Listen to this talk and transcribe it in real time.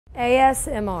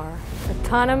ASMR,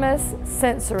 Autonomous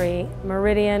Sensory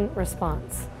Meridian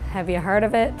Response. Have you heard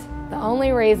of it? The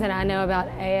only reason I know about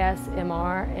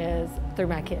ASMR is through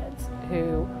my kids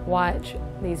who watch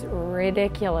these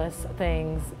ridiculous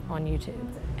things on YouTube,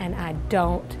 and I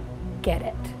don't get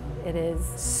it. It is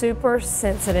super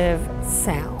sensitive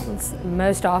sounds.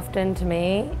 Most often to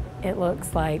me, it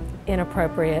looks like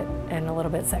inappropriate and a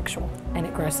little bit sexual, and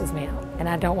it grosses me out. And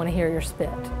I don't want to hear your spit,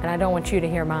 and I don't want you to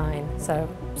hear mine, so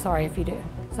sorry if you do.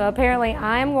 So apparently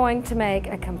I'm going to make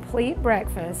a complete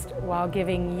breakfast while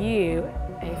giving you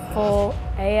a full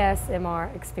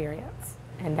ASMR experience,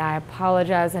 and I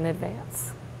apologize in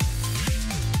advance.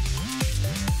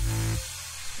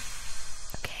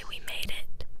 Okay, we made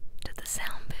it to the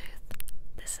sound booth.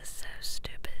 This is so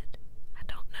stupid. I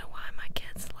don't know why my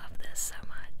kids love this so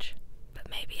much, but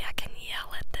maybe I can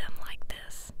yell at them like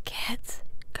this. Kids,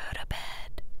 go to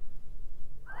bed.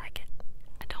 I like it.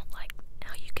 I don't like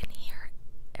how you can hear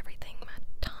everything my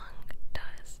tongue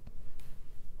does.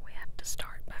 We have to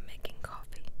start by making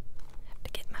coffee. I have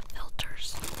to get my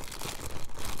filters.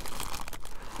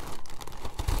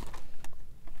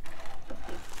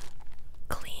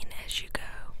 Clean as you go.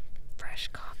 Fresh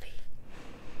coffee.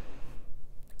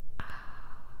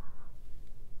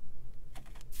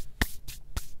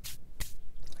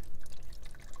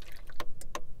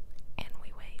 And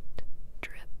we wait.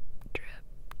 Drip, drip,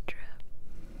 drip.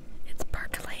 It's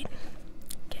percolating.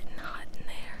 Getting hot in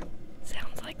there.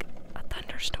 Sounds like a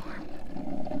thunderstorm.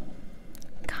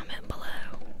 Comment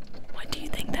below. What do you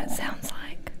think that sounds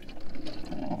like?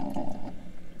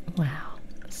 Wow.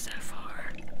 So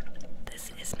far,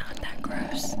 this is not that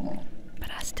gross. But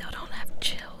I still don't have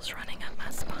chills running up my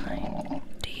spine.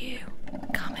 Do you?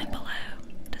 Comment below.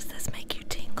 Does this make you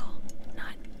tingle?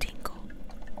 Not tinkle.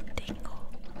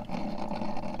 Tingle.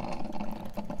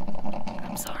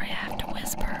 I'm sorry I have to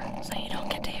whisper so you don't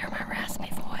get to hear my raspy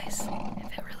voice.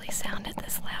 If it really sounded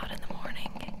this loud in the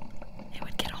morning.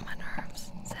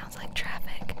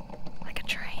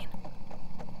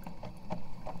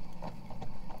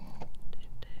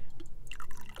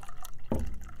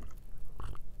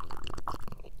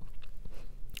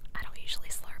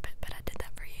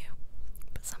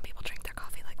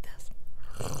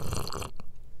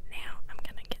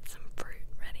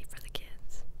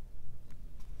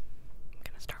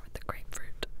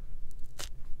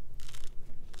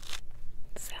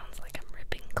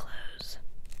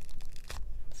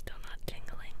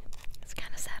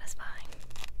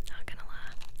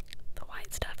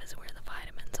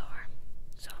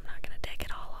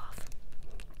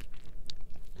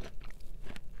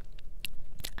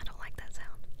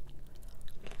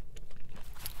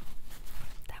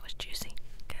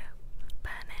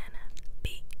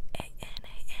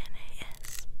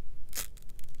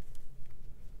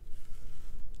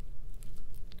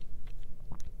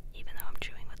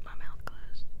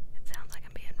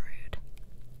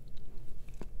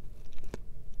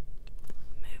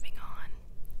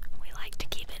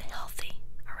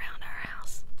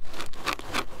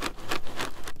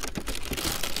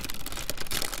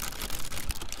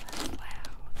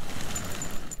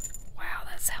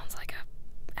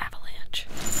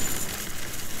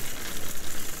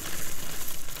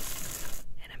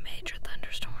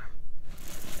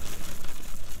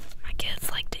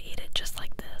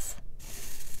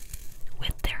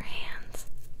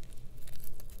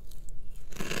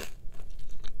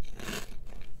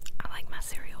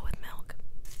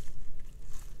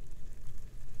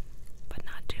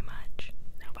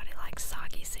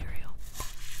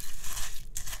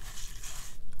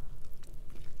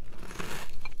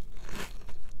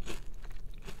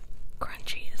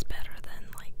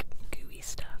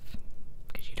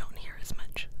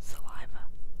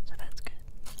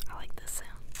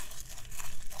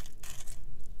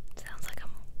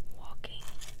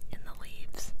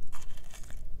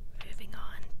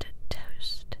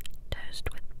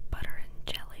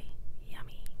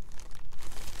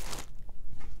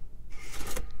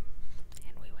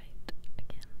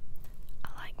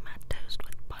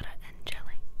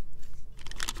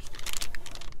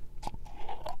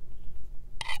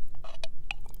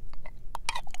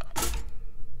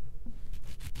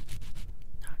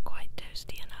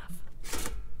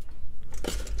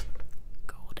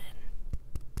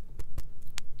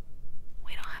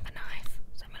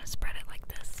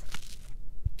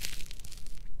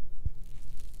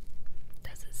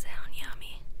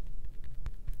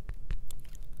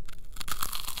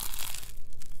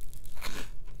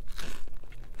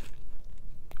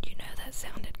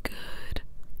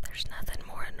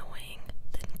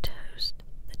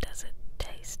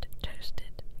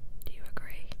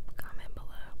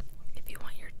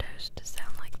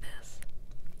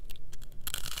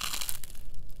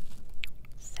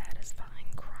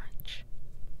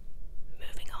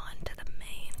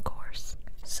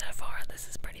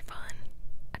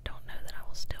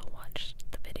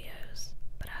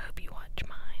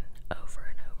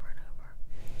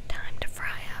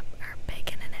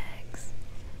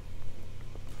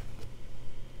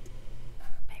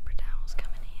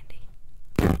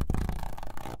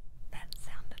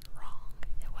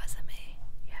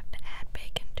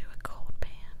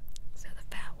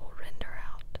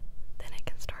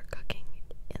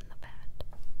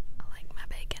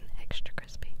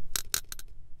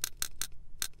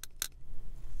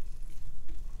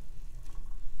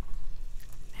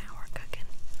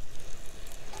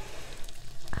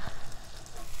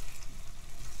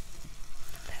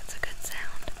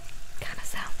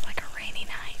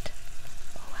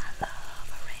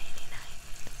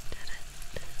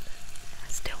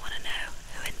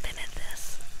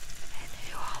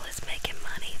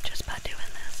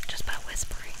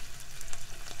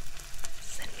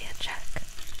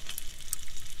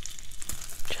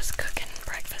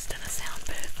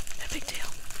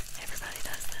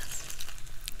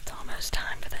 almost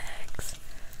time for the eggs.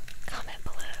 Comment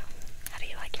below. How do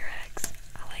you like your eggs?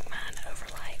 I like mine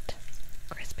overlight,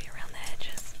 crispy around the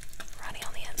edges, runny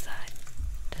on the inside.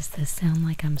 Does this sound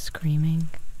like I'm screaming?